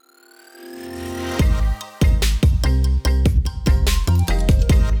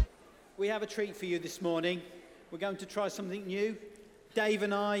have a treat for you this morning. We're going to try something new. Dave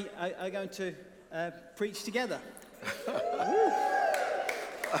and I are going to preach together.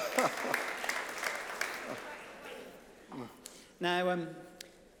 Now,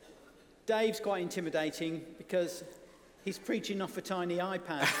 Dave's quite intimidating because he's preaching off a tiny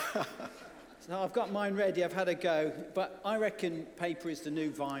iPad. So I've got mine ready, I've had a go, but I reckon paper is the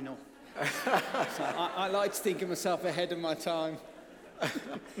new vinyl. So I like to think of myself ahead of my time.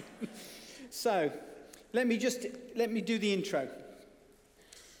 So, let me do the intro.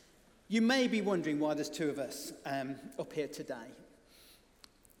 You may be wondering why there's two of us up here today.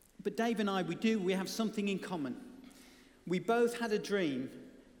 But Dave and I, we have something in common. We both had a dream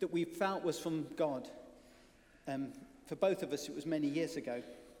that we felt was from God. For both of us, it was many years ago.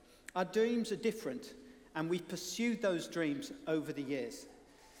 Our dreams are different, and we've pursued those dreams over the years.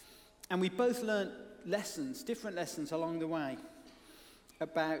 And we both learned different lessons along the way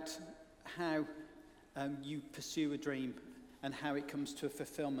about how you pursue a dream and how it comes to a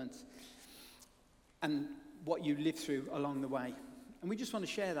fulfillment and what you live through along the way. And we just want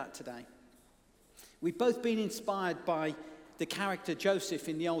to share that today. We've both been inspired by the character Joseph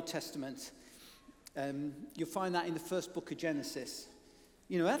in the Old Testament. You'll find that in the first book of Genesis.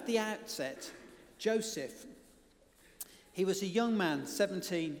 You know, at the outset, Joseph, he was a young man,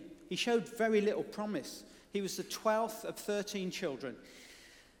 17. He showed very little promise. He was the 12th of 13 children.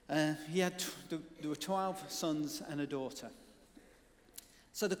 There were 12 sons and a daughter.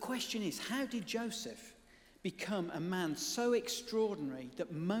 So the question is, how did Joseph become a man so extraordinary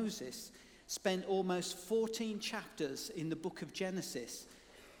that Moses spent almost 14 chapters in the book of Genesis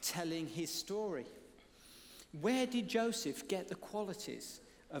telling his story? Where did Joseph get the qualities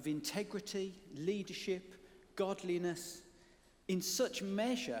of integrity, leadership, godliness, in such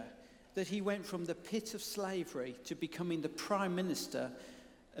measure that he went from the pit of slavery to becoming the prime minister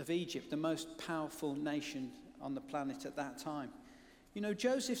of Egypt, the most powerful nation on the planet at that time? You know,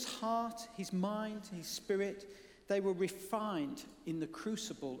 Joseph's heart, his mind, his spirit, they were refined in the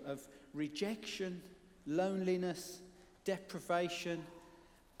crucible of rejection, loneliness, deprivation,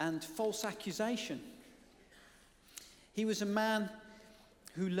 and false accusation. He was a man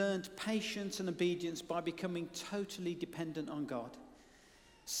who learned patience and obedience by becoming totally dependent on God.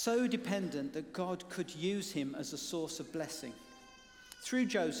 So dependent that God could use him as a source of blessing. Through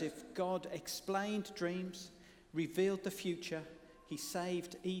Joseph, God explained dreams, revealed the future. He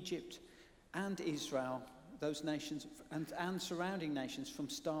saved Egypt and Israel, those nations, and surrounding nations from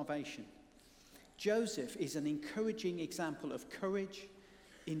starvation. Joseph is an encouraging example of courage,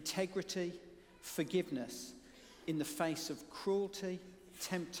 integrity, forgiveness in the face of cruelty,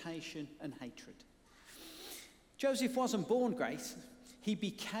 temptation, and hatred. Joseph wasn't born great. He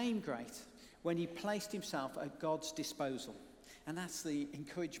became great when he placed himself at God's disposal. And that's the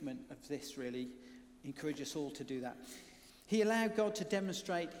encouragement of this, really. Encourage us all to do that. He allowed God to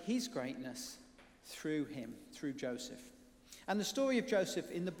demonstrate his greatness through him, through Joseph. And the story of Joseph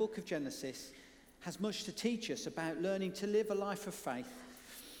in the book of Genesis has much to teach us about learning to live a life of faith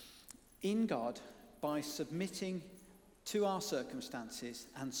in God by submitting to our circumstances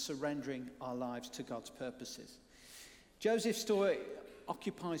and surrendering our lives to God's purposes. Joseph's story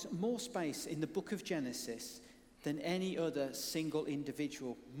occupies more space in the book of Genesis than any other single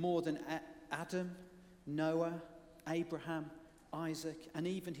individual, more than Adam, Noah, Abraham, Isaac, and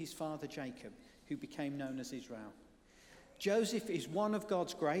even his father Jacob, who became known as Israel. Joseph is one of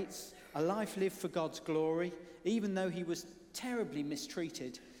God's greats, a life lived for God's glory, even though he was terribly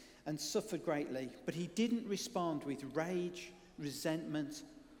mistreated and suffered greatly, but he didn't respond with rage, resentment,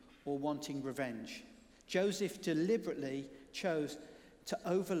 or wanting revenge. Joseph deliberately chose to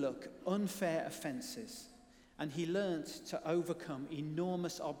overlook unfair offenses, and he learned to overcome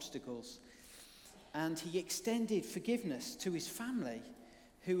enormous obstacles, and he extended forgiveness to his family,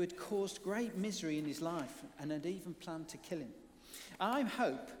 who had caused great misery in his life and had even planned to kill him. I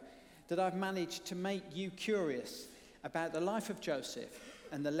hope that I've managed to make you curious about the life of Joseph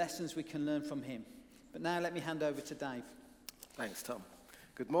and the lessons we can learn from him. But now let me hand over to Dave. Thanks, Tom.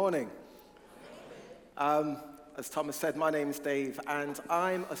 Good morning. As Thomas said, my name is Dave, and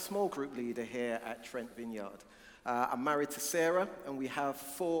I'm a small group leader here at Trent Vineyard. I'm married to Sarah, and we have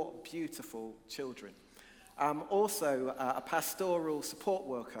 4 beautiful children. I'm also a pastoral support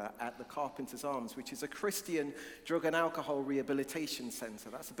worker at the Carpenter's Arms, which is a Christian drug and alcohol rehabilitation centre.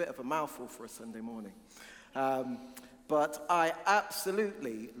 That's a bit of a mouthful for a Sunday morning. But I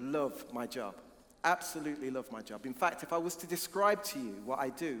absolutely love my job. Absolutely love my job. In fact, if I was to describe to you what I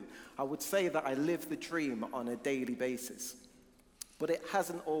do, I would say that I live the dream on a daily basis. But it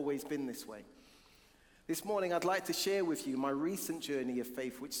hasn't always been this way. This morning, I'd like to share with you my recent journey of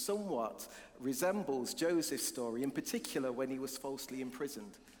faith, which somewhat resembles Joseph's story, in particular when he was falsely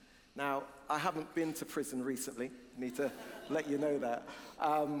imprisoned. Now, I haven't been to prison recently, need to let you know that.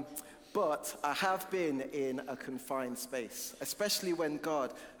 But I have been in a confined space, especially when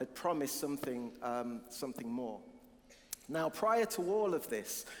God had promised something more. Now, prior to all of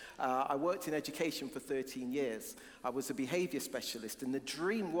this, I worked in education for 13 years. I was a behavior specialist, and the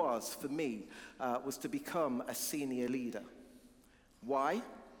dream was, for me, was to become a senior leader. Why?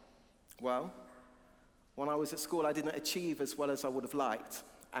 Well, when I was at school, I didn't achieve as well as I would have liked,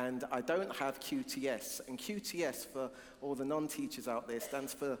 and I don't have QTS. And QTS, for all the non-teachers out there,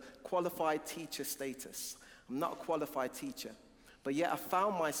 stands for Qualified Teacher Status. I'm not a qualified teacher. But yet I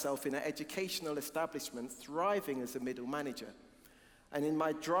found myself in an educational establishment thriving as a middle manager. And in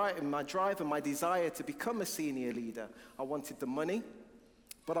my drive and my desire to become a senior leader, I wanted the money,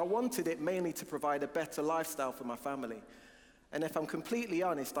 but I wanted it mainly to provide a better lifestyle for my family. And if I'm completely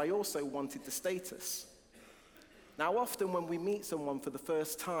honest, I also wanted the status. Now, often when we meet someone for the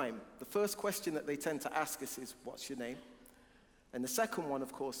first time, the first question that they tend to ask us is, what's your name? And the second one,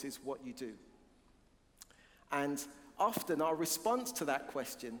 of course, is what you do. And often our response to that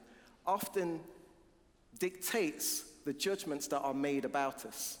question often dictates the judgments that are made about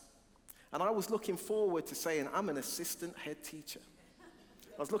us. And I was looking forward to saying, I'm an assistant head teacher.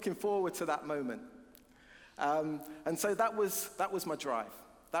 I was looking forward to that moment. And so that was my drive.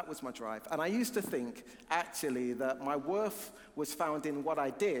 That was my drive. And I used to think, actually, that my worth was found in what I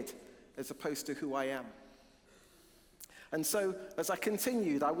did as opposed to who I am. And so as I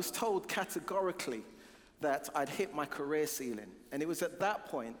continued, I was told categorically that I'd hit my career ceiling. And it was at that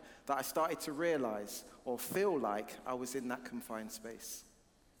point that I started to realize or feel like I was in that confined space.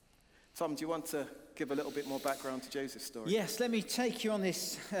 Tom, do you want to give a little bit more background to Joseph's story? Yes, let me take you on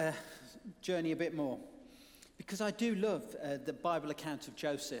this journey a bit more. Because I do love the Bible account of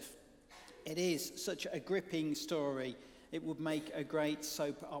Joseph. It is such a gripping story. It would make a great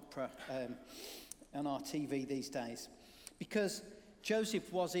soap opera on our TV these days. Because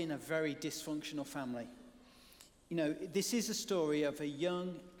Joseph was in a very dysfunctional family. You know, this is a story of a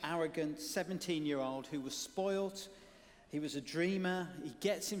young, arrogant 17-year-old who was spoilt. He was a dreamer. He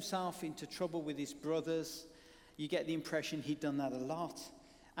gets himself into trouble with his brothers. You get the impression he'd done that a lot.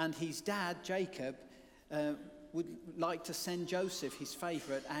 And his dad, Jacob, would like to send Joseph, his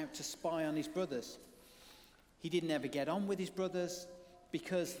favorite, out to spy on his brothers. He didn't ever get on with his brothers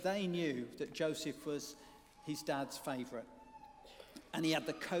because they knew that Joseph was his dad's favorite. And he had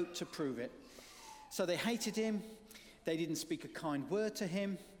the coat to prove it. So they hated him. They didn't speak a kind word to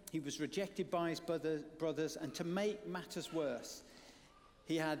him. He was rejected by his brothers. And to make matters worse,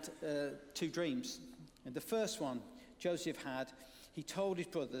 he had 2 dreams. And the first one Joseph had, he told his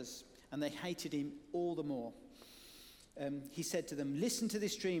brothers, and they hated him all the more. He said to them, listen to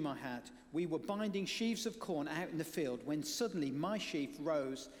this dream I had. We were binding sheaves of corn out in the field when suddenly my sheaf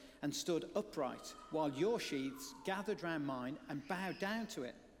rose and stood upright, while your sheaves gathered round mine and bowed down to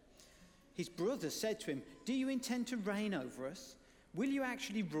it. His brothers said to him, do you intend to reign over us? Will you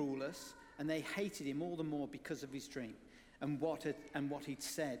actually rule us? And they hated him all the more because of his dream and what he'd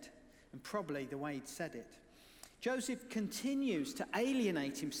said, and probably the way he'd said it. Joseph continues to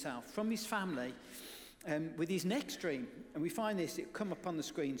alienate himself from his family with his next dream. And we find this, it come up on the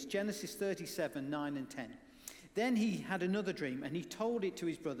screens, Genesis 37, 9 and 10. Then he had another dream, and he told it to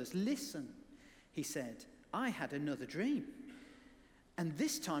his brothers. Listen, he said, I had another dream. And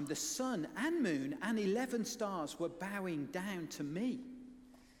this time the sun and moon and 11 stars were bowing down to me.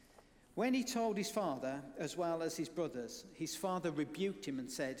 When he told his father, as well as his brothers, his father rebuked him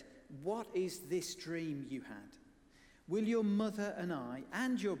and said, what is this dream you had? Will your mother and I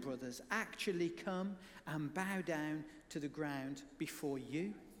and your brothers actually come and bow down to the ground before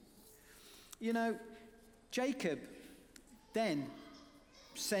you? You know, Jacob then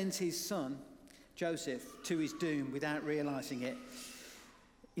sends his son, Joseph, to his doom without realizing it.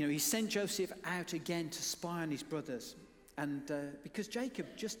 You know, he sent Joseph out again to spy on his brothers. And because Jacob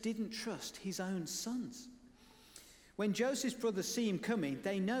just didn't trust his own sons. When Joseph's brothers see him coming,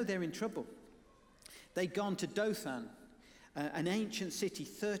 they know they're in trouble. They'd gone to Dothan, an ancient city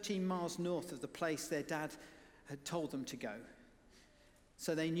 13 miles north of the place their dad had told them to go.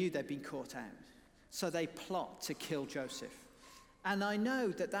 So they knew they'd been caught out. So they plot to kill Joseph. And I know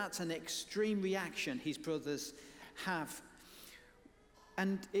that that's an extreme reaction his brothers have.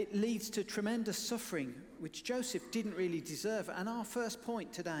 And it leads to tremendous suffering, which Joseph didn't really deserve. And our first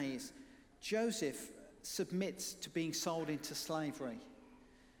point today is Joseph submits to being sold into slavery.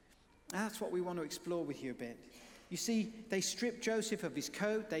 And that's what we want to explore with you a bit. You see, they stripped Joseph of his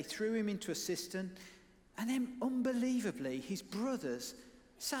coat, they threw him into a cistern, And then, unbelievably, his brothers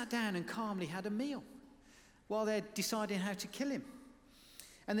sat down and calmly had a meal while they're deciding how to kill him.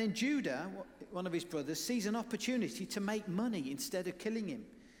 And then Judah, one of his brothers, sees an opportunity to make money instead of killing him.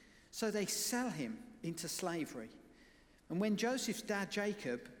 So they sell him into slavery. And when Joseph's dad,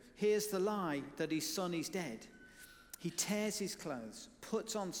 Jacob, hears the lie that his son is dead, he tears his clothes,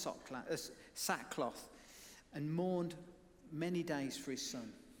 puts on sackcloth, and mourned many days for his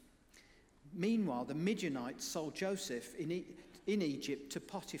son. Meanwhile, the Midianites sold Joseph in Egypt to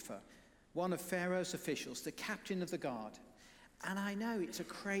Potiphar, one of Pharaoh's officials, the captain of the guard. And I know it's a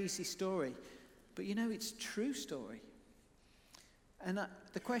crazy story, but you know, it's a true story. And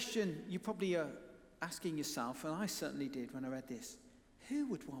the question you probably are asking yourself, and I certainly did when I read this, who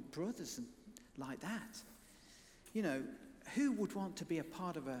would want brothers like that? You know, who would want to be a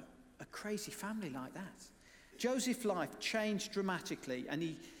part of a crazy family like that? Joseph's life changed dramatically,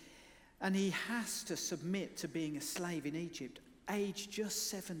 and he has to submit to being a slave in Egypt, aged just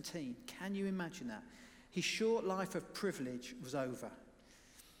 17. Can you imagine that? His short life of privilege was over.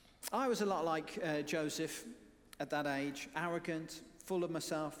 I was a lot like Joseph at that age, arrogant, full of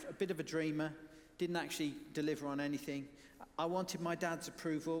myself, a bit of a dreamer, didn't actually deliver on anything. I wanted my dad's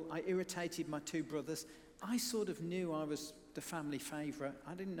approval. I irritated my two brothers. I sort of knew I was the family favourite.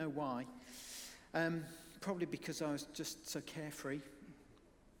 I didn't know why. Probably because I was just so carefree,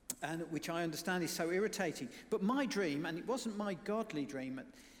 and which I understand is so irritating. But my dream, and it wasn't my godly dream,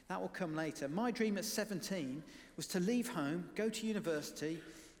 that will come later. My dream at 17 was to leave home, go to university,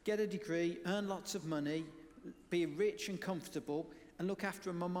 get a degree, earn lots of money, be rich and comfortable, and look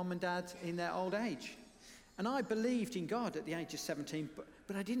after my mum and dad in their old age. And I believed in God at the age of 17,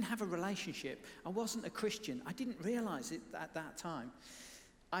 but I didn't have a relationship. I wasn't a Christian. I didn't realise it at that time.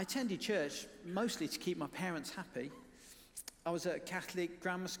 I attended church mostly to keep my parents happy. I was at a Catholic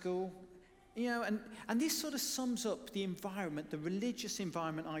grammar school, you know, and this sort of sums up the environment, the religious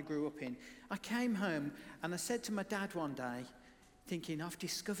environment I grew up in. I came home and I said to my dad one day, thinking, I've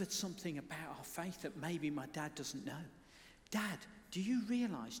discovered something about our faith that maybe my dad doesn't know. Dad, do you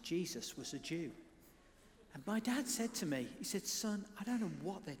realise Jesus was a Jew? And my dad said to me, he said, son, I don't know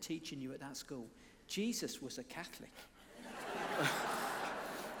what they're teaching you at that school. Jesus was a Catholic.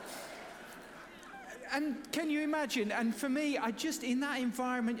 And can you imagine? And for me, in that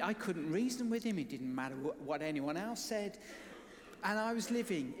environment, I couldn't reason with him. It didn't matter what anyone else said. And I was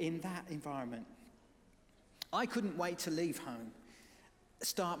living in that environment. I couldn't wait to leave home,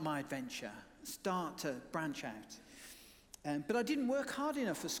 start my adventure, start to branch out. But I didn't work hard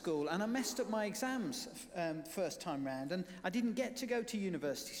enough for school, and I messed up my exams first time round, and I didn't get to go to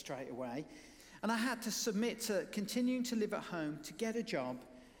university straight away. And I had to submit to continuing to live at home, to get a job,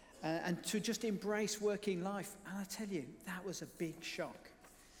 and to just embrace working life. And I tell you, that was a big shock.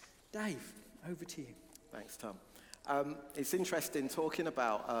 Dave, over to you. Thanks, Tom. It's interesting talking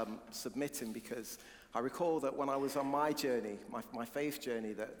about submitting, because I recall that when I was on my journey, my faith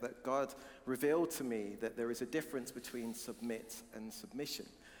journey, that God revealed to me that there is a difference between submit and submission.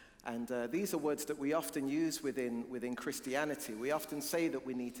 And these are words that we often use within Christianity. We often say that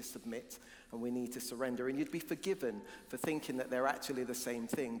we need to submit and we need to surrender. And you'd be forgiven for thinking that they're actually the same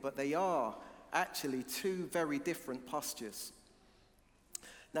thing. But they are actually two very different postures.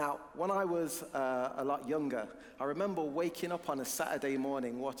 Now, when I was a lot younger, I remember waking up on a Saturday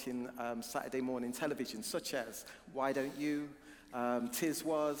morning watching Saturday morning television, such as Why Don't You, Tis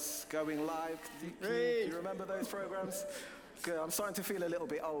Was, Going Live. Do you remember those programs? Good. I'm starting to feel a little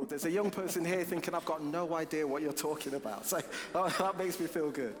bit old. There's a young person here thinking I've got no idea what you're talking about. So that makes me feel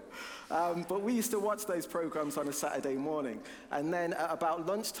good. But we used to watch those programs on a Saturday morning. And then at about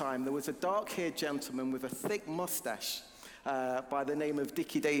lunchtime, there was a dark-haired gentleman with a thick mustache by the name of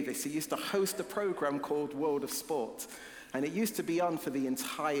Dickie Davis. He used to host a program called World of Sport. And it used to be on for the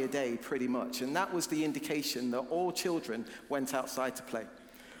entire day, pretty much. And that was the indication that all children went outside to play,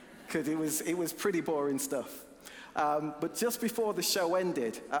 because it was pretty boring stuff. But just before the show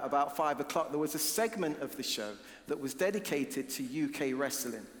ended, at about 5 o'clock, there was a segment of the show that was dedicated to UK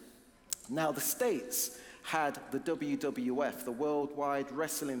wrestling. Now, the States had the WWF, the Worldwide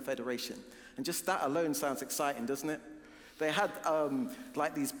Wrestling Federation. And just that alone sounds exciting, doesn't it? They had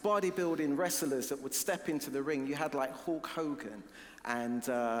like these bodybuilding wrestlers that would step into the ring. You had like Hulk Hogan and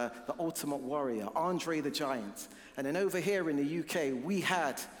the Ultimate Warrior, Andre the Giant. And then over here in the UK, we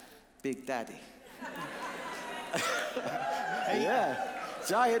had Big Daddy. Yeah,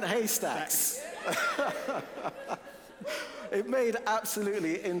 giant haystacks. It made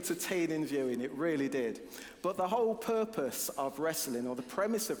absolutely entertaining viewing, it really did. But the whole purpose of wrestling, or the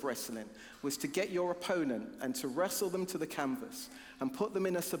premise of wrestling, was to get your opponent and to wrestle them to the canvas and put them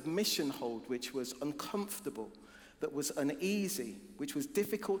in a submission hold which was uncomfortable, that was uneasy, which was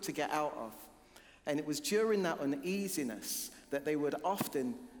difficult to get out of. And it was during that uneasiness that they would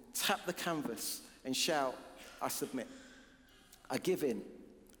often tap the canvas and shout, "I submit. I give in.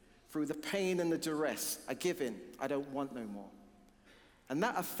 Through the pain and the duress, I give in. I don't want no more." And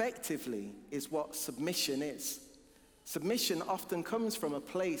that effectively is what submission is. Submission often comes from a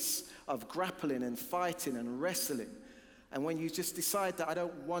place of grappling and fighting and wrestling. And when you just decide that I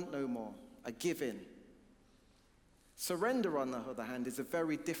don't want no more, I give in. Surrender, on the other hand, is a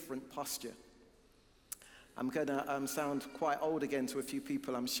very different posture. I'm going to sound quite old again to a few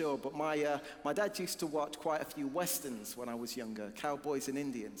people, I'm sure, but my dad used to watch quite a few westerns when I was younger, cowboys and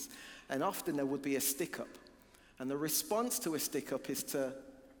Indians, and often there would be a stick-up. And the response to a stick-up is to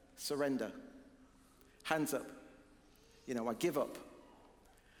surrender. Hands up. I give up.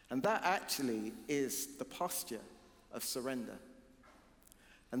 And that actually is the posture of surrender.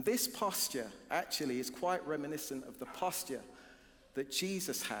 And this posture actually is quite reminiscent of the posture that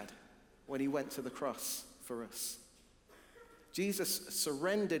Jesus had when he went to the cross for us. Jesus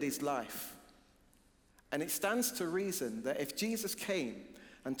surrendered his life. And it stands to reason that if Jesus came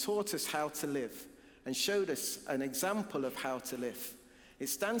and taught us how to live and showed us an example of how to live, it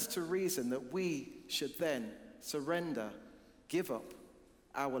stands to reason that we should then surrender, give up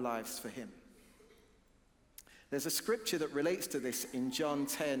our lives for him. There's a scripture that relates to this in John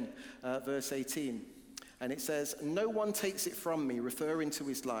 10, verse 18. And it says, "No one takes it from me," referring to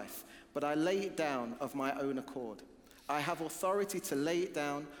his life, "but I lay it down of my own accord. I have authority to lay it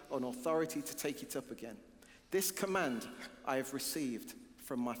down and authority to take it up again. This command I have received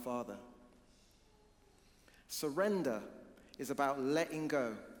from my Father." Surrender is about letting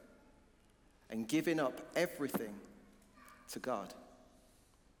go and giving up everything to God.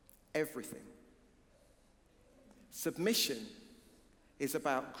 Everything. Submission is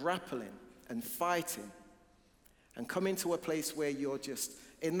about grappling and fighting and coming to a place where you're just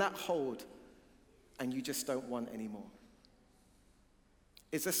in that hold and you just don't want any more.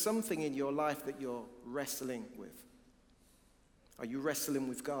 Is there something in your life that you're wrestling with? Are you wrestling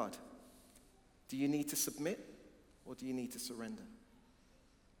with God? Do you need to submit or do you need to surrender?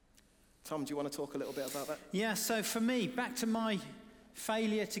 Tom, do you want to talk a little bit about that? Yeah, so for me, back to my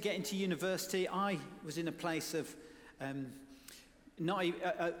failure to get into university, I was in a place of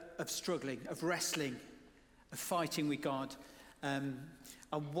of struggling, of wrestling, of fighting with God.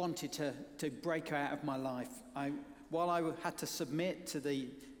 I wanted to break out of my life. While I had to submit to the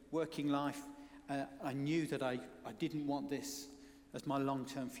working life, I knew that I didn't want this as my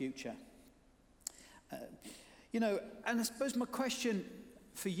long-term future. And I suppose my question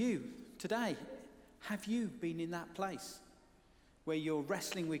for you today, have you been in that place where you're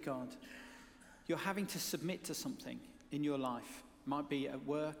wrestling with God? You're having to submit to something in your life. It might be at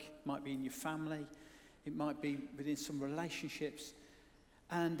work, it might be in your family, it might be within some relationships.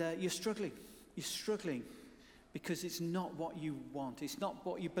 And you're struggling. You're struggling because it's not what you want. It's not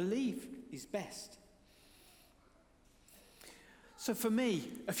what you believe is best. So for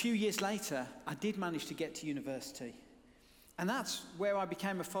me, a few years later, I did manage to get to university. And that's where I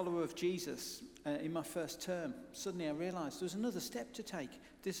became a follower of Jesus in my first term. Suddenly I realized there was another step to take.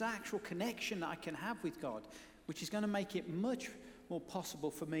 There's actual connection that I can have with God, which is going to make it much more possible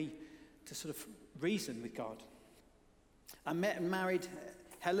for me to sort of reason with God. I met and married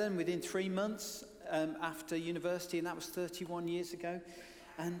Helen within 3 months after university, and that was 31 years ago.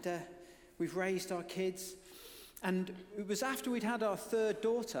 And we've raised our kids. And it was after we'd had our third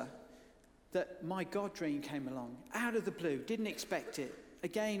daughter that my God dream came along, out of the blue, didn't expect it.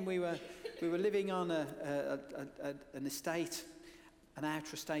 Again, we were living on an estate, an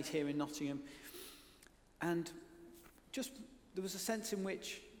outer estate here in Nottingham. And just there was a sense in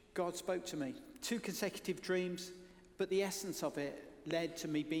which God spoke to me. 2 consecutive dreams, but the essence of it led to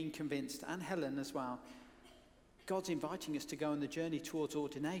me being convinced, and Helen as well, God's inviting us to go on the journey towards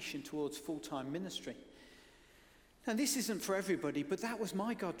ordination, towards full-time ministry. Now, this isn't for everybody, but that was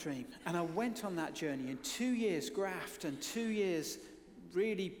my God dream. And I went on that journey in 2 years graft and 2 years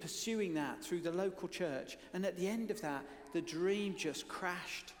really pursuing that through the local church. And at the end of that, the dream just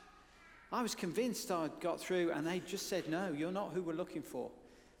crashed. I was convinced I'd got through, and they just said, "No, you're not who we're looking for."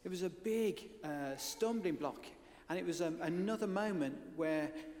 It was a big stumbling block. And it was another moment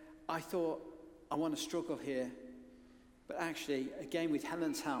where I thought, I want to struggle here. But actually, again, with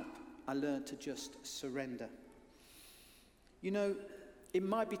Helen's help, I learned to just surrender. It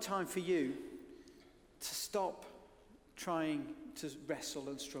might be time for you to stop trying to wrestle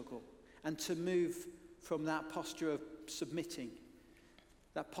and struggle, and to move from that posture of submitting,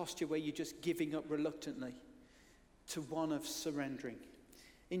 that posture where you're just giving up reluctantly, to one of surrendering.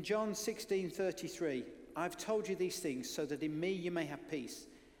 In John 16:33, I've told you these things so that in me you may have peace.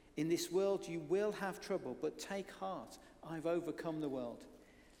 In this world you will have trouble, but take heart, I've overcome the world.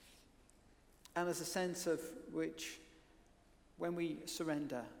 And there's a sense of which, when we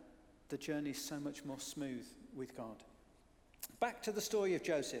surrender, the journey is so much more smooth with God. Back to the story of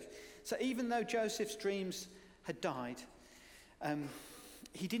Joseph. So even though Joseph's dreams had died,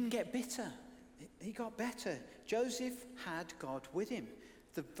 he didn't get bitter. He got better. Joseph had God with him.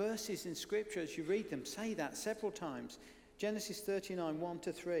 The verses in Scripture, as you read them, say that several times. Genesis 39,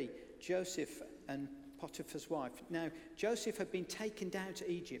 1-3, Joseph and Potiphar's wife. Now, Joseph had been taken down to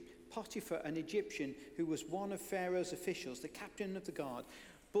Egypt. Potiphar, an Egyptian who was one of Pharaoh's officials, the captain of the guard,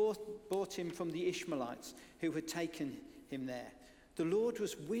 bought him from the Ishmaelites who had taken him there. The Lord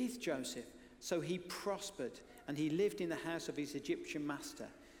was with Joseph, so he prospered, and he lived in the house of his Egyptian master.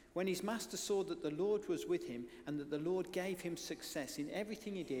 When his master saw that the Lord was with him and that the Lord gave him success in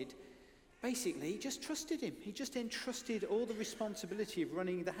everything he did, basically, he just trusted him. He just entrusted all the responsibility of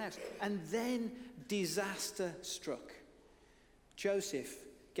running the house. And then disaster struck. Joseph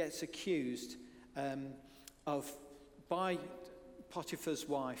gets accused by Potiphar's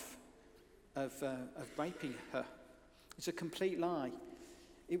wife of raping her. It's a complete lie.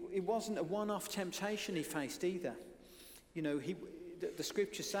 It wasn't a one-off temptation he faced either. You know, the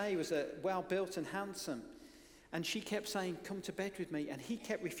scriptures say he was well-built and handsome. And she kept saying, come to bed with me. And he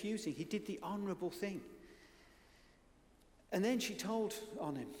kept refusing. He did the honourable thing. And then she told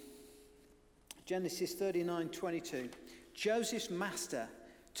on him. Genesis 39:22. Joseph's master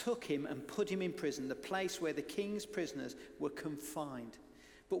took him and put him in prison, the place where the king's prisoners were confined.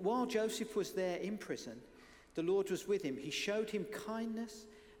 But while Joseph was there in prison, the Lord was with him. He showed him kindness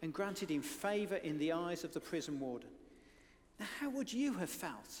and granted him favour in the eyes of the prison warden. Now, how would you have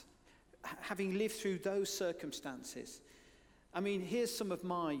felt having lived through those circumstances? I mean, here's some of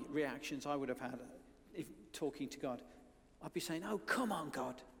my reactions I would have had if talking to God. I'd be saying, oh, come on,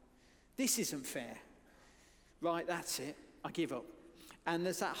 God. This isn't fair. Right, that's it. I give up. And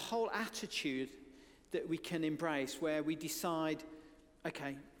there's that whole attitude that we can embrace where we decide,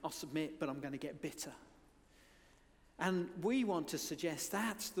 okay, I'll submit, but I'm going to get bitter. And we want to suggest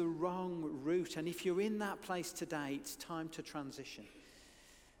that's the wrong route. And if you're in that place today, it's time to transition.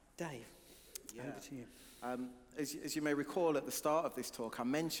 Dave, over to you. As you may recall at the start of this talk, I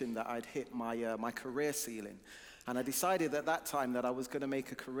mentioned that I'd hit my career ceiling. And I decided at that time that I was going to make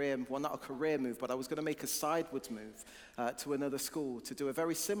not a career move, but I was going to make a sideways move to another school to do a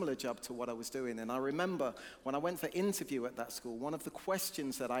very similar job to what I was doing. And I remember when I went for interview at that school, one of the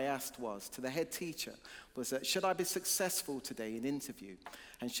questions that I asked was to the head teacher was that should I be successful today in interview?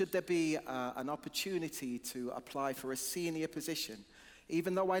 And should there be an opportunity to apply for a senior position?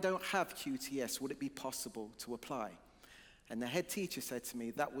 Even though I don't have QTS, would it be possible to apply? And the head teacher said to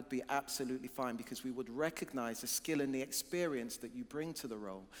me, that would be absolutely fine because we would recognize the skill and the experience that you bring to the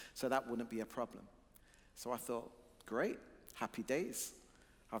role, so that wouldn't be a problem. So I thought, great, happy days.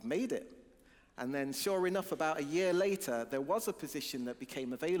 I've made it. And then sure enough, about a year later, there was a position that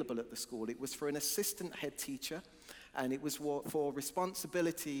became available at the school. It was for an assistant head teacher, and it was for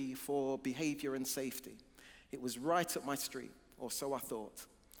responsibility for behavior and safety. It was right up my street, or so I thought.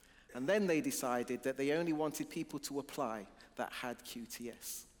 And then they decided that they only wanted people to apply that had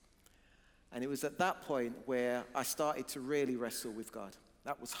QTS. And it was at that point where I started to really wrestle with God.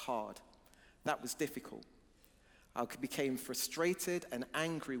 That was hard. That was difficult. I became frustrated and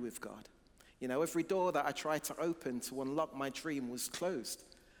angry with God. You know, every door that I tried to open to unlock my dream was closed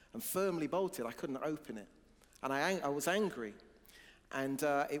and firmly bolted. I couldn't open it. And I was angry. And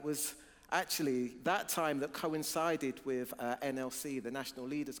it was actually that time that coincided with NLC, the National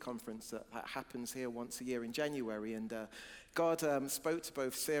Leaders Conference that happens here once a year in January. And God spoke to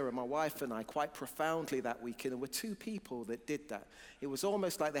both Sarah, my wife, and I quite profoundly that week. And there were two people that did that. It was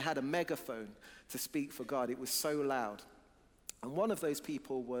almost like they had a megaphone to speak for God. It was so loud. And one of those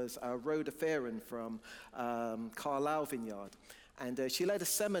people was Rhoda Farron from Carlisle Vineyard. And she led a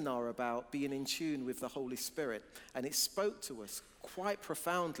seminar about being in tune with the Holy Spirit. And it spoke to us quite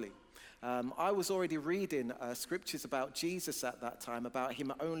profoundly. I was already reading scriptures about Jesus at that time, about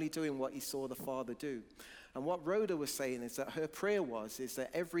him only doing what he saw the Father do. And what Rhoda was saying is that her prayer is that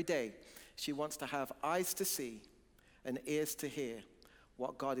every day she wants to have eyes to see and ears to hear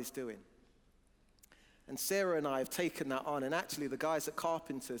what God is doing. And Sarah and I have taken that on. And actually the guys at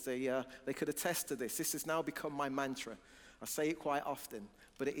Carpenters, they could attest to this. This has now become my mantra. I say it quite often,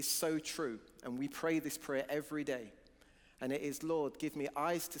 but it is so true. And we pray this prayer every day. And it is, Lord, give me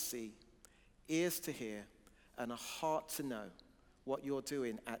eyes to see, ears to hear, and a heart to know what you're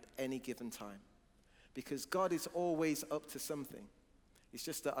doing at any given time. Because God is always up to something. It's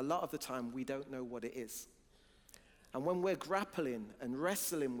just that a lot of the time we don't know what it is. And when we're grappling and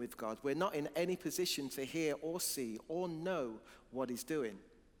wrestling with God, we're not in any position to hear or see or know what he's doing.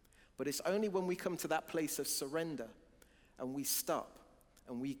 But it's only when we come to that place of surrender and we stop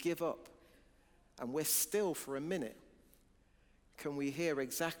and we give up and we're still for a minute, can we hear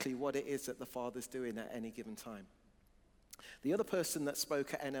exactly what it is that the Father's doing at any given time. The other person that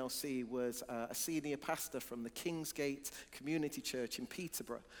spoke at NLC was a senior pastor from the Kingsgate Community Church in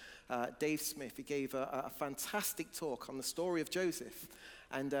Peterborough, Dave Smith. He gave a fantastic talk on the story of Joseph.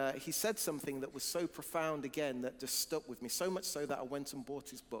 And he said something that was so profound again that just stuck with me, so much so that I went and bought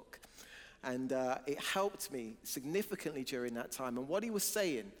his book. And it helped me significantly during that time. And what he was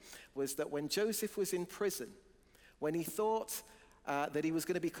saying was that when Joseph was in prison, when he thought that he was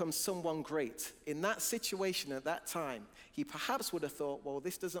going to become someone great, in that situation at that time, he perhaps would have thought, well,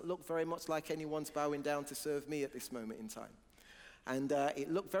 this doesn't look very much like anyone's bowing down to serve me at this moment in time. And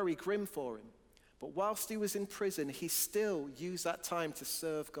it looked very grim for him. But whilst he was in prison, he still used that time to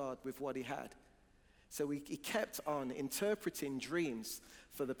serve God with what he had. So he kept on interpreting dreams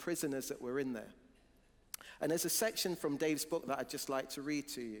for the prisoners that were in there. And there's a section from Dave's book that I'd just like to read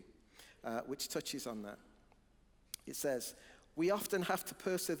to you, which touches on that. It says, "We often have to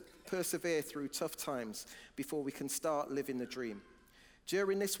persevere through tough times before we can start living the dream.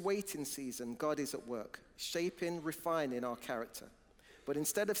 During this waiting season, God is at work, shaping, refining our character. But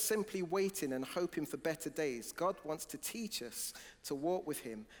instead of simply waiting and hoping for better days, God wants to teach us to walk with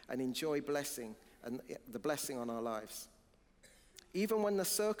him and enjoy blessing and the blessing on our lives. Even when the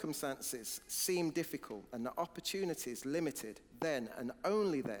circumstances seem difficult and the opportunities limited, then and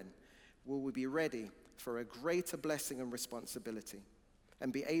only then will we be ready for a greater blessing and responsibility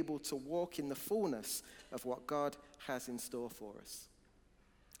and be able to walk in the fullness of what God has in store for us."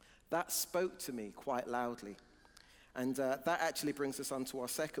 That spoke to me quite loudly. And that actually brings us on to our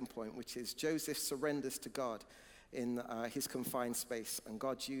second point, which is Joseph surrenders to God in his confined space, and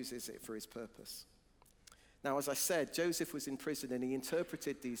God uses it for his purpose. Now, as I said, Joseph was in prison and he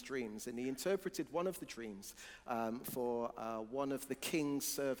interpreted these dreams, and he interpreted one of the dreams for one of the king's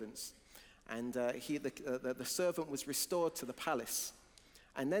servants. And the servant was restored to the palace.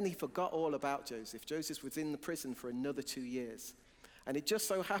 And then he forgot all about Joseph. Joseph was in the prison for another 2 years. And it just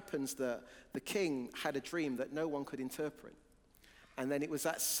so happens that the king had a dream that no one could interpret. And then it was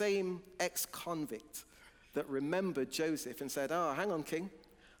that same ex-convict that remembered Joseph and said, "Oh, hang on, king.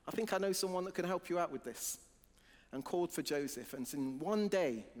 I think I know someone that can help you out with this." And called for Joseph. And in one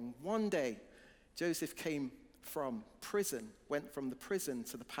day, Joseph came from prison, went from the prison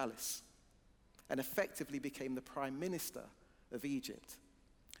to the palace, and effectively became the prime minister of Egypt.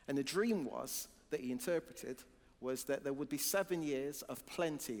 And the dream that he interpreted was that there would be 7 years of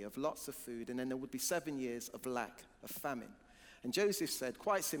plenty, of lots of food, and then there would be 7 years of lack, of famine. And Joseph said,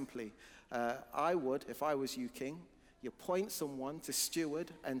 quite simply, I would, if I was you, king, you appoint someone to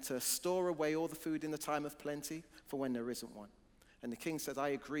steward and to store away all the food in the time of plenty for when there isn't one. And the king said, "I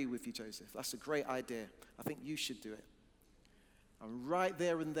agree with you, Joseph. That's a great idea. I think you should do it." And right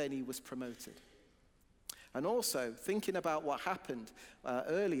there and then he was promoted. And also, thinking about what happened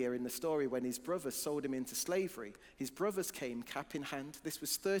earlier in the story when his brothers sold him into slavery, his brothers came cap in hand. This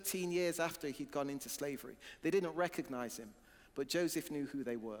was 13 years after he'd gone into slavery. They didn't recognize him, but Joseph knew who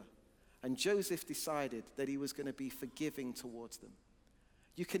they were. And Joseph decided that he was going to be forgiving towards them.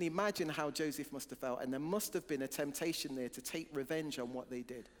 You can imagine how Joseph must have felt, and there must have been a temptation there to take revenge on what they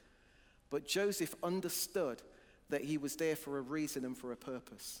did. But Joseph understood that he was there for a reason and for a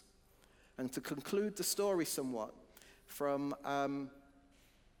purpose. And to conclude the story somewhat, from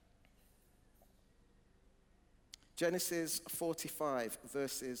Genesis 45,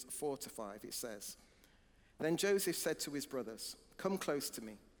 verses 4 to 5, it says, "Then Joseph said to his brothers, 'Come close to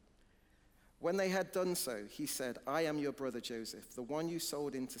me.' When they had done so, he said, 'I am your brother Joseph, the one you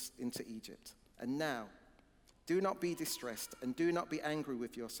sold into Egypt. And now, do not be distressed and do not be angry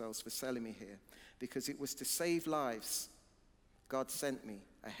with yourselves for selling me here, because it was to save lives God sent me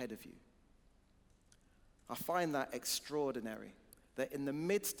ahead of you.'" I find that extraordinary, that in the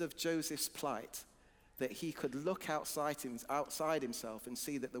midst of Joseph's plight, that he could look outside himself and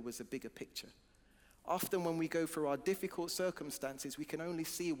see that there was a bigger picture. Often when we go through our difficult circumstances, we can only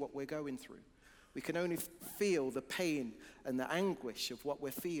see what we're going through. We can only feel the pain and the anguish of what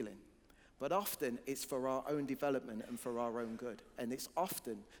we're feeling. But often it's for our own development and for our own good. And it's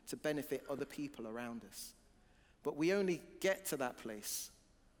often to benefit other people around us. But we only get to that place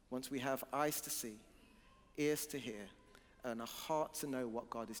once we have eyes to see, ears to hear, and a heart to know what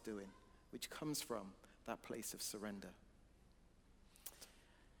God is doing, which comes from that place of surrender.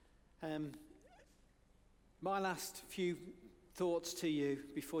 My last few thoughts to you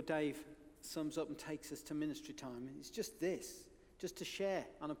before Dave sums up and takes us to ministry time is just this, just to share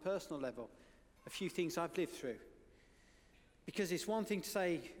on a personal level a few things I've lived through. Because it's one thing to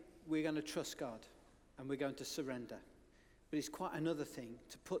say we're going to trust God and we're going to surrender, but it's quite another thing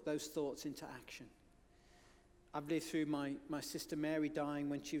to put those thoughts into action. I've lived through my sister Mary dying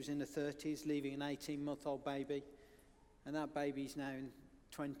when she was in her 30s, leaving an 18-month-old baby, and that baby's now in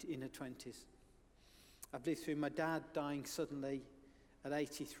her 20s. I've lived through my dad dying suddenly at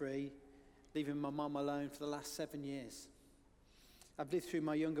 83, leaving my mum alone for the last 7 years. I've lived through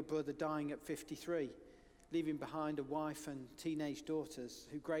my younger brother dying at 53, leaving behind a wife and teenage daughters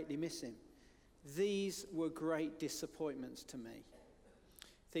who greatly miss him. These were great disappointments to me.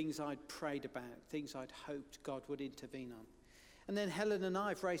 Things I'd prayed about, things I'd hoped God would intervene on. And then Helen and I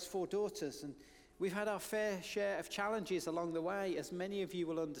have raised 4 daughters, and we've had our fair share of challenges along the way, as many of you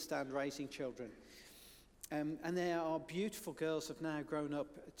will understand raising children. And they are beautiful girls have now grown up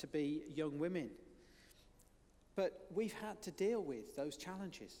to be young women. But we've had to deal with those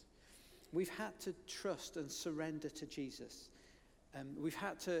challenges. We've had to trust and surrender to Jesus. We've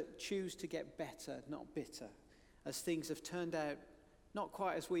had to choose to get better, not bitter, as things have turned out not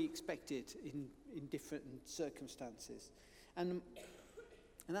quite as we expected in different circumstances. And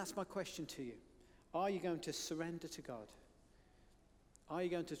that's my question to you. Are you going to surrender to God? Are you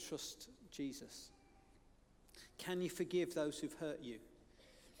going to trust Jesus? Can you forgive those who've hurt you?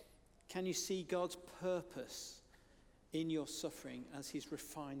 Can you see God's purpose in your suffering as he's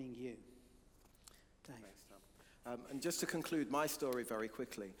refining you? Dave. Thanks, Tom. And just to conclude my story very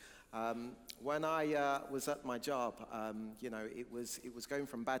quickly, when I was at my job, it was going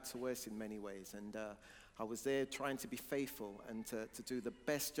from bad to worse in many ways, and I was there trying to be faithful and to do the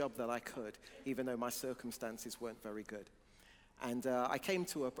best job that I could, even though my circumstances weren't very good. And I came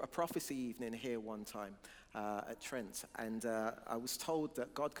to a prophecy evening here one time at Trent, and I was told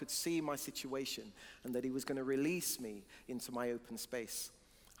that God could see my situation and that he was going to release me into my open space.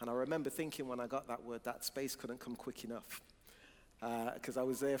 And I remember thinking when I got that word, that space couldn't come quick enough because I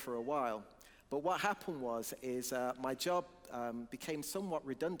was there for a while. But what happened was my job became somewhat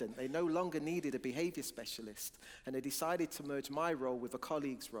redundant. They no longer needed a behavior specialist, and they decided to merge my role with a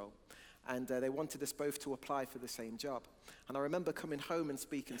colleague's role. And they wanted us both to apply for the same job. And I remember coming home and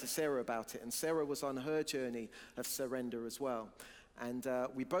speaking to Sarah about it, and Sarah was on her journey of surrender as well. And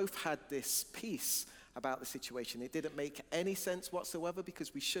we both had this peace about the situation. It didn't make any sense whatsoever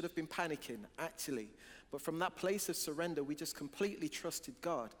because we should have been panicking, actually. But from that place of surrender, we just completely trusted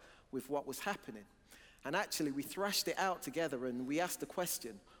God with what was happening. And actually, we thrashed it out together and we asked the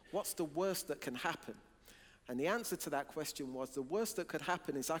question, what's the worst that can happen? And the answer to that question was, the worst that could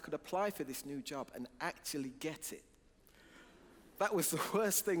happen is I could apply for this new job and actually get it. That was the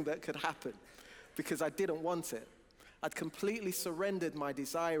worst thing that could happen because I didn't want it. I'd completely surrendered my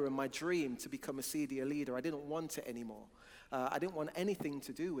desire and my dream to become a senior leader. I didn't want it anymore. I didn't want anything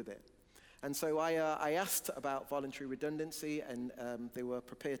to do with it. And so I asked about voluntary redundancy, and they were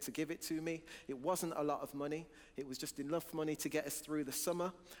prepared to give it to me. It wasn't a lot of money. It was just enough money to get us through the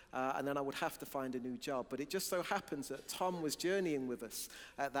summer, and then I would have to find a new job. But it just so happens that Tom was journeying with us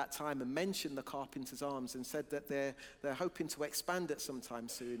at that time and mentioned the Carpenter's Arms and said that they're hoping to expand it sometime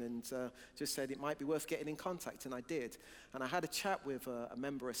soon, and just said it might be worth getting in contact, and I did. And I had a chat with a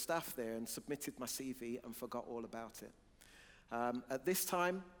member of staff there and submitted my CV and forgot all about it. At this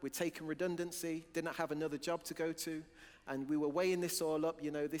time, we'd taken redundancy, didn't have another job to go to, and we were weighing this all up.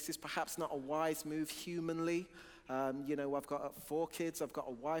 This is perhaps not a wise move humanly. I've got 4 kids, I've got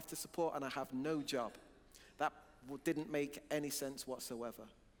a wife to support, and I have no job. That didn't make any sense whatsoever.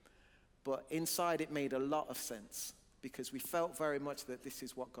 But inside, it made a lot of sense because we felt very much that this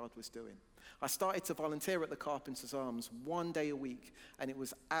is what God was doing. I started to volunteer at the Carpenter's Arms 1 day a week, and it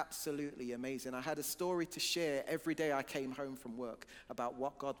was absolutely amazing. I had a story to share every day I came home from work about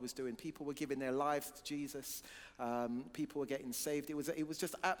what God was doing. People were giving their lives to Jesus. People were getting saved. It was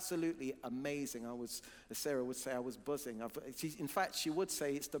just absolutely amazing. As Sarah would say, I was buzzing. In fact, she would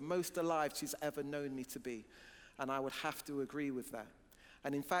say it's the most alive she's ever known me to be, and I would have to agree with that.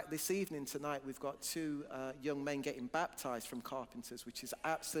 And in fact, this evening tonight, we've got 2 young men getting baptized from Carpenters, which is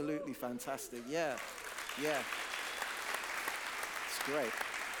absolutely fantastic. Yeah. It's great.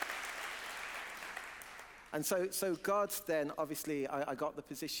 And so God then, obviously, I got the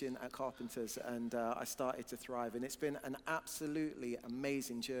position at Carpenters, and I started to thrive. And it's been an absolutely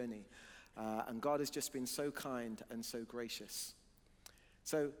amazing journey. And God has just been so kind and so gracious.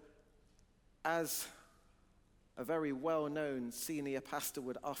 So as a very well-known senior pastor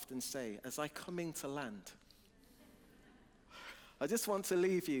would often say, as I come into land. I just want to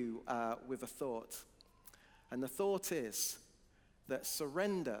leave you with a thought. And the thought is that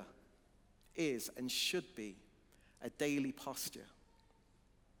surrender is and should be a daily posture.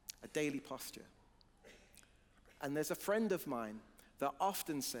 A daily posture. And there's a friend of mine that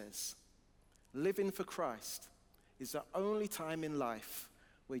often says, living for Christ is the only time in life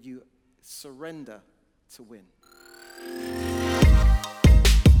where you surrender to win.